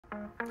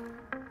All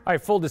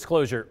right, full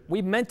disclosure,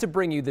 we meant to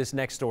bring you this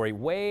next story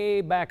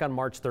way back on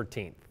March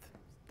 13th.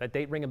 That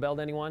date ring a bell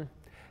to anyone?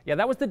 Yeah,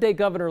 that was the day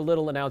Governor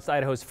Little announced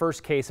Idaho's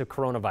first case of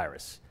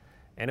coronavirus.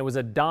 And it was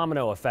a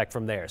domino effect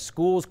from there.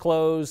 Schools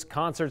closed,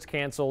 concerts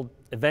canceled,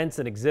 events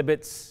and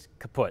exhibits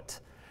kaput.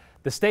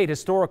 The State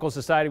Historical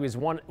Society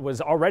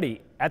was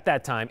already, at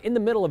that time, in the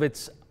middle of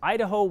its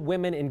Idaho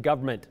Women in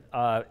Government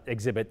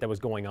exhibit that was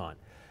going on.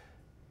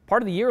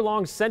 Part of the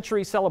year-long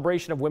century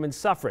celebration of women's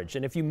suffrage.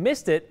 And if you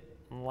missed it,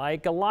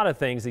 like a lot of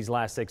things these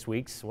last 6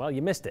 weeks, well,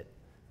 you missed it.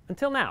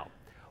 Until now.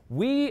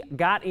 We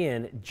got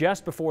in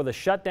just before the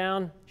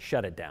shutdown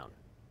shut it down.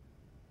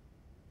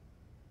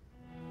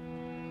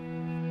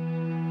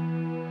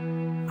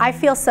 I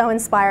feel so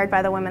inspired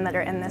by the women that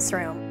are in this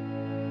room.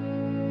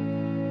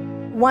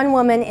 One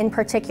woman in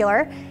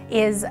particular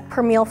is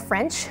Permille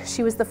French.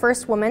 She was the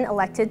first woman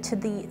elected to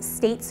the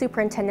State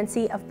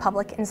Superintendency of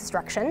Public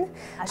Instruction.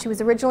 She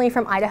was originally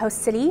from Idaho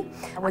City,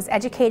 was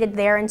educated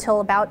there until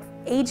about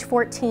age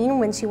 14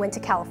 when she went to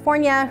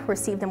California,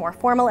 received a more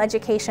formal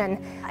education,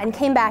 and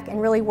came back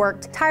and really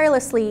worked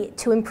tirelessly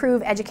to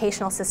improve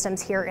educational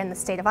systems here in the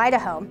state of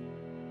Idaho.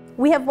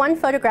 We have one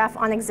photograph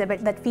on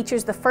exhibit that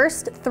features the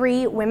first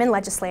 3 women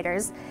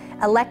legislators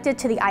elected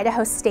to the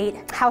Idaho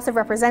State House of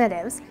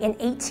Representatives in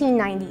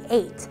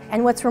 1898.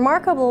 And what's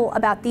remarkable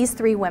about these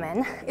 3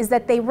 women is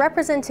that they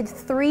represented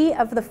 3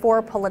 of the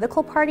 4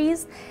 political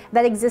parties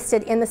that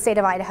existed in the state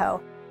of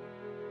Idaho.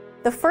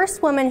 The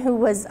first woman who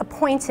was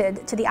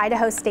appointed to the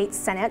Idaho State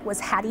Senate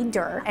was Hattie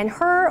Durr, and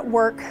her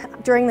work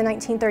during the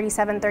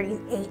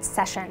 1937-38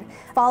 session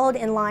followed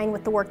in line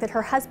with the work that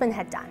her husband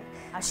had done.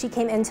 She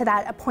came into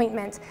that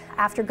appointment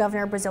after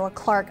Governor Brazilla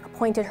Clark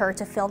appointed her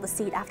to fill the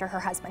seat after her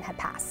husband had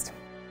passed.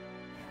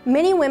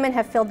 Many women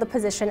have filled the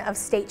position of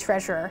state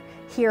treasurer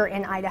here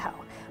in Idaho,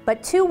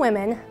 but 2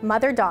 women,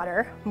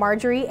 mother-daughter,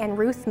 Marjorie and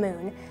Ruth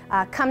Moon,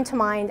 come to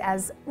mind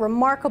as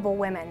remarkable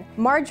women.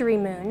 Marjorie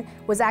Moon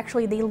was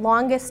actually the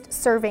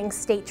longest-serving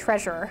state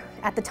treasurer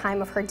at the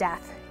time of her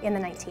death in the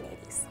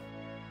 1980s.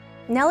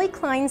 Nellie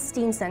Klein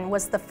Steenson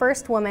was the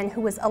first woman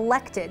who was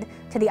elected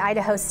to the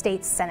Idaho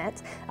State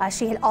Senate.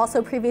 She had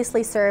also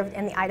previously served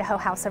in the Idaho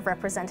House of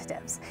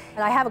Representatives.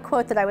 And I have a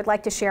quote that I would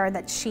like to share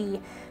that she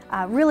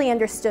really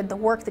understood the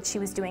work that she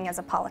was doing as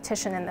a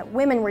politician and that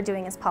women were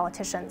doing as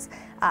politicians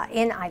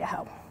in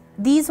Idaho.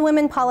 These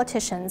women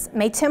politicians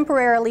may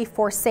temporarily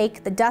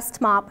forsake the dust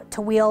mop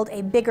to wield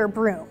a bigger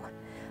broom,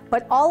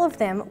 but all of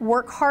them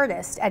work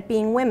hardest at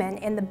being women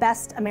in the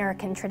best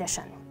American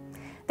tradition.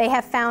 They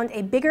have found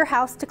a bigger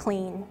house to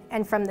clean,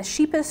 and from the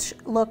sheepish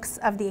looks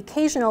of the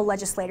occasional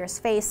legislator's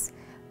face,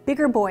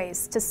 bigger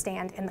boys to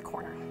stand in the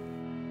corner.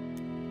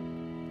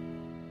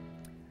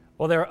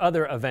 Well, there are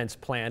other events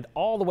planned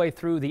all the way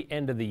through the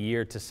end of the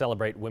year to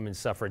celebrate women's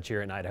suffrage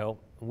here in Idaho.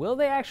 Will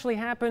they actually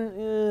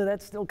happen?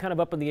 That's still kind of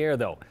up in the air,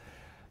 though.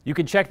 You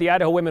can check the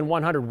Idaho Women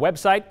 100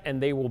 website,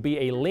 and there will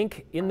be a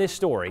link in this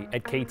story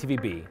at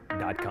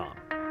ktvb.com.